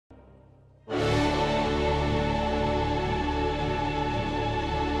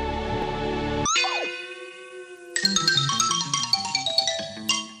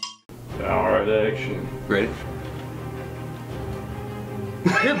action. Ready?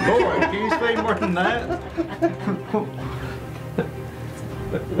 Good Lord, can you say more than that?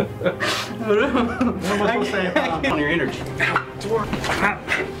 What am I supposed to say on your energy?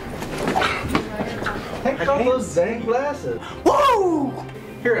 Take off those dang glasses. Woo!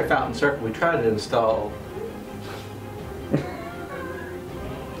 Here at Fountain Circle, we try to install.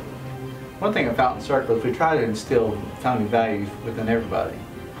 One thing at Fountain Circle is we try to instill family values within everybody.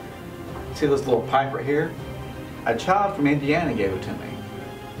 See this little pipe right here? A child from Indiana gave it to me.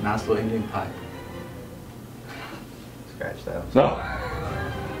 Nice little Indian pipe. Scratch that. No.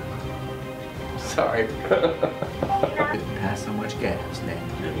 Sorry. Didn't pass so much gas, Dan.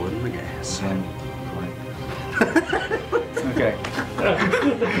 It wasn't the gas. Okay.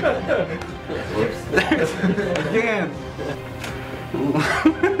 Again.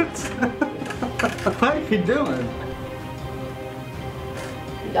 What are you doing?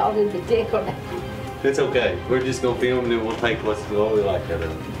 Y'all need to dick on that. It's okay. We're just gonna film and then we'll take what's all we like that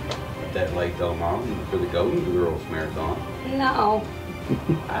late though, Mom, for the Golden Girls Marathon. No.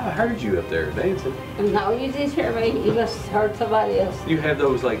 I heard you up there dancing. No, you didn't hear me. You must have heard somebody else. You have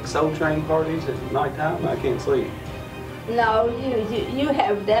those like Soul Train parties at nighttime? I can't sleep. No, you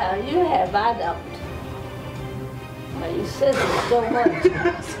have that. You have, I don't. Well, you said it so much.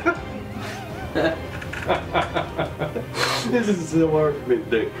 This is the worst bit,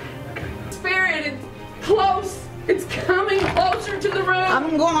 dude. Spirit, it's close. It's coming closer to the room.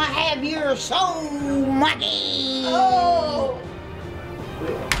 I'm gonna have your soul money. Oh!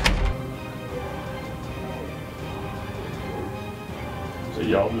 So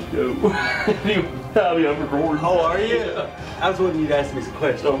y'all just go. I'm recording. Oh, are you? I was wanting you to ask me some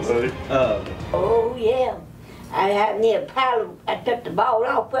questions. Okay. Oh, yeah. I had me a pile. I took the ball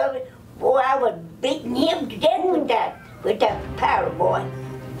off of it. Boy, I was beating him to death with that powder, boy.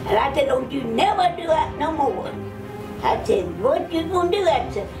 And I said, don't you never do that no more. I said, what you gonna do? I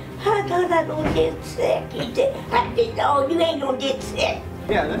said, I thought I was gonna get sick. He said, I said, oh, you ain't gonna get sick.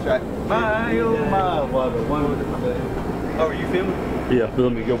 Yeah, that's right. My, oh my, what a wonderful day. Oh, are you filming? Yeah,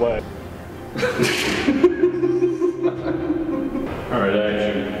 let me go back. Alright,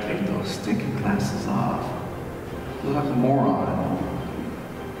 action. Take those stinking glasses off. Look like a moron.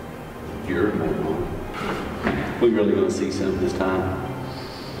 You're a moron. We really gonna see something this time.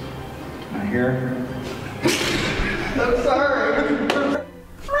 Can I hear? I'm sorry.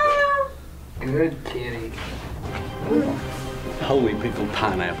 Good kitty. Holy pickled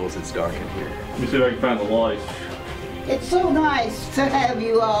pineapples, it's dark in here. Let me see if I can find the light. It's so nice to have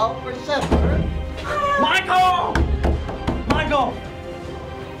you all for supper. Michael! Michael!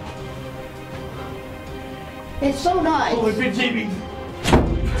 It's so nice. Holy big Jimmy!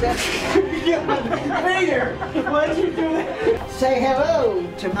 Peter! Why'd you do that? Say hello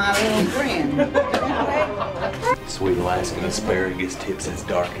to my little friend. Sweet Alaskan asparagus tips, it's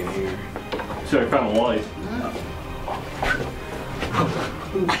dark in here. See if I can find the light.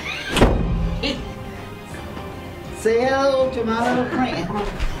 Say hello to my little friend.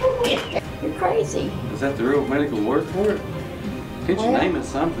 You're crazy. Is that the real medical word for it? Can't you name it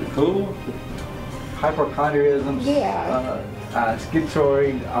something cool? Hypochondrianism. Yeah.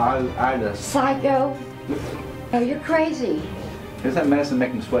 Schizoiditis. Psycho. Oh, you're crazy. Does that medicine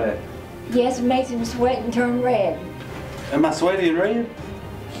make him sweat? Yes, it makes him sweat and turn red. Am I sweaty and red?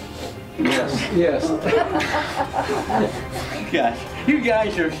 Yes. Yes. Gosh, you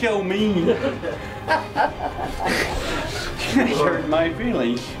guys are so mean. You guys hurt my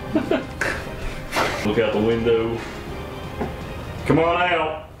feelings. Look out the window. Come on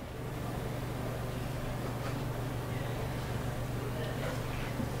out.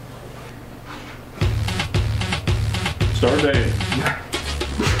 Start dating.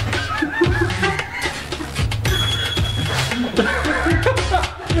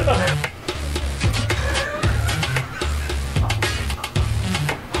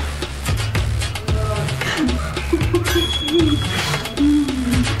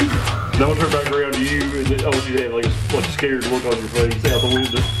 Then I'll turn back around to you and then I want you to have like a scared look on your face out the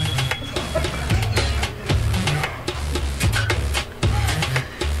window.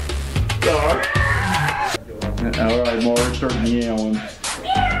 Alright, Mark, start meowing.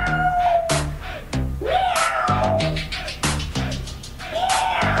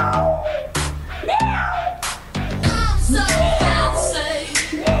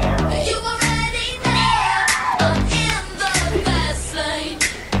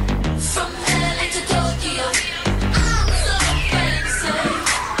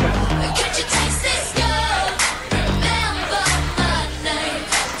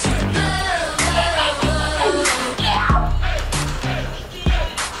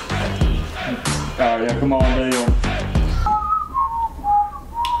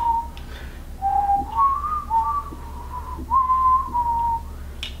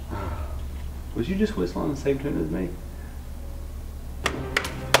 you just whistle on the same tune as me?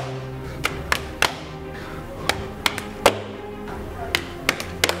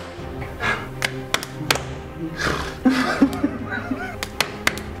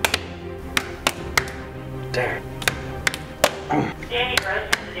 There. Danny Rose,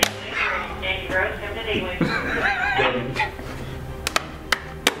 come to D-Wing. Danny Rose, come to D-Wing.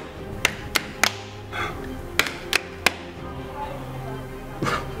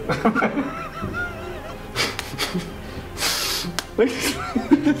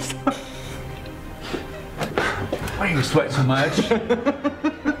 Why do you sweat so much? It's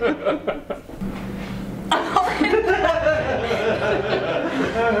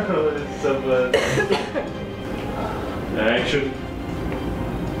so bad. Action.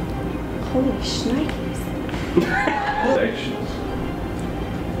 Holy shnikes. Actions.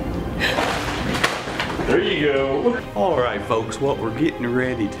 There you go. All right, folks, what we're getting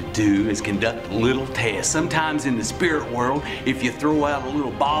ready to do is conduct a little test. Sometimes in the spirit world, if you throw out a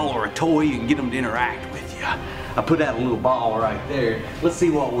little ball or a toy, you can get them to interact with you. I put out a little ball right there. Let's see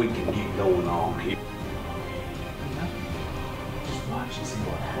what we can get going on here. Just watch and see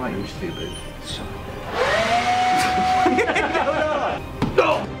what. Why you're stupid.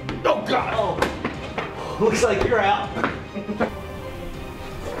 No! Oh, God! Oh. Looks like you're out.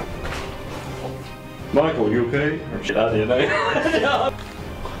 Michael, you okay? Or shit, I did.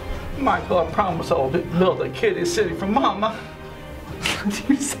 Michael, I promise I'll build a kitty city for Mama.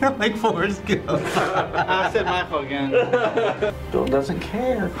 You sound like Forrest Gump. I said Michael again. Bill doesn't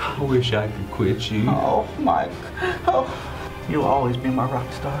care. I wish I could quit you. Oh, Mike. Oh, you'll always be my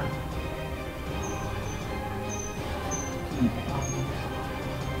rock star.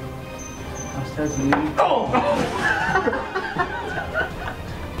 Oh!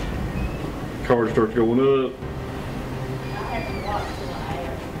 Cars start going up.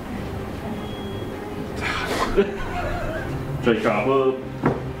 Take cop up.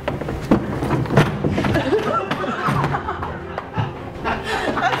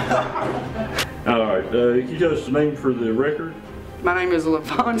 Alright, can you tell us the name for the record? My name is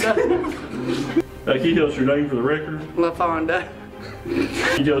LaFonda. Can you tell us your name for the record? LaFonda.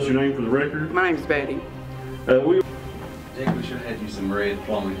 Can you tell us your name for the record? My name's Betty. We Jake, we should have had you some red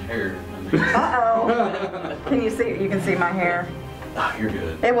flowing hair. Uh-oh. Can you see? You can see my hair. Oh, you're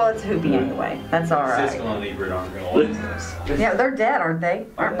good. Well, it's hoopy anyway. That's all right. Siskel and Ebert aren't gonna like this. Yeah, they're dead, aren't they?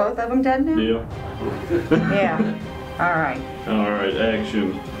 Aren't both of them dead now? Yeah. Yeah. All right. Alright,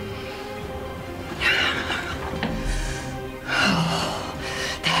 action.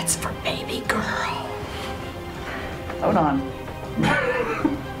 That's for baby girl. Hold on.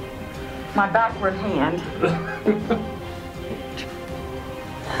 My backward hand.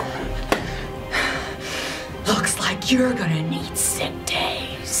 Looks like you're gonna need sick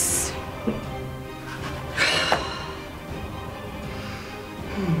days.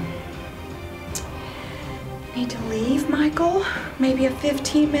 Need to leave, Michael? Maybe a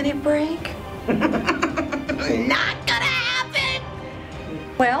 15-minute break? Not gonna happen!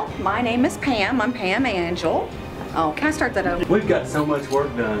 Well, my name is Pam. I'm Pam Angel. Oh, can I start that over? We've got so much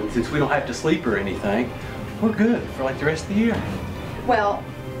work done since we don't have to sleep or anything. We're good for like the rest of the year. Well,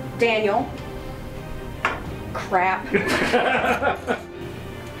 Daniel. Crap.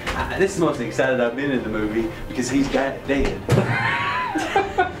 This is the most excited I've been in the movie because he's got it dead.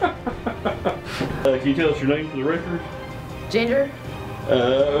 Can you tell us your name for the record? Ginger?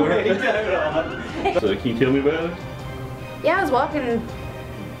 Wait, hold on. So can you tell me about it? Yeah, I was walking.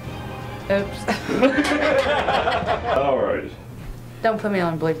 Oops. Alright. Don't put me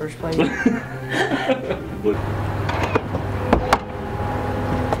on bloopers, please.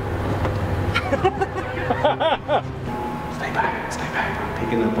 Stay back, stay back. I'm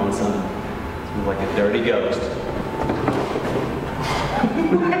picking up on something. It's like a dirty ghost.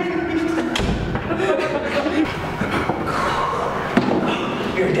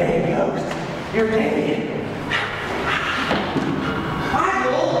 You're dead, ghost. You're dead.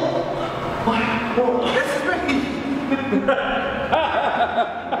 Michael! This is me!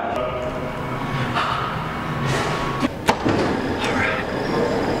 Alright.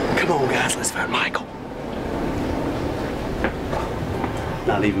 Come on, guys, let's find Michael.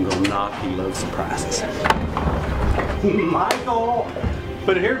 Not even gonna knock, he loves surprises. Michael!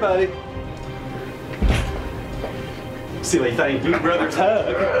 Put it here, buddy. Silly thing, you brothers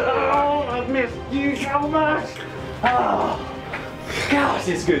hug. Oh, I've missed you so much. Oh, gosh,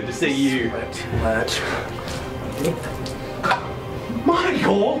 it's good to see you. Too much.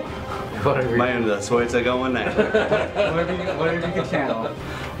 Michael! Whatever. Man, the sweats are going now. Whatever you can channel.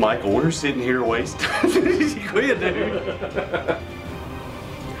 Michael, we're sitting here wasting. Quit, dude.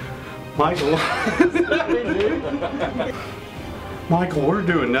 Michael. Michael, we're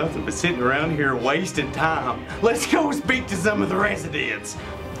doing nothing but sitting around here wasting time. Let's go speak to some of the residents.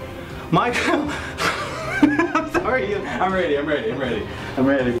 Michael. I'm sorry. I'm ready.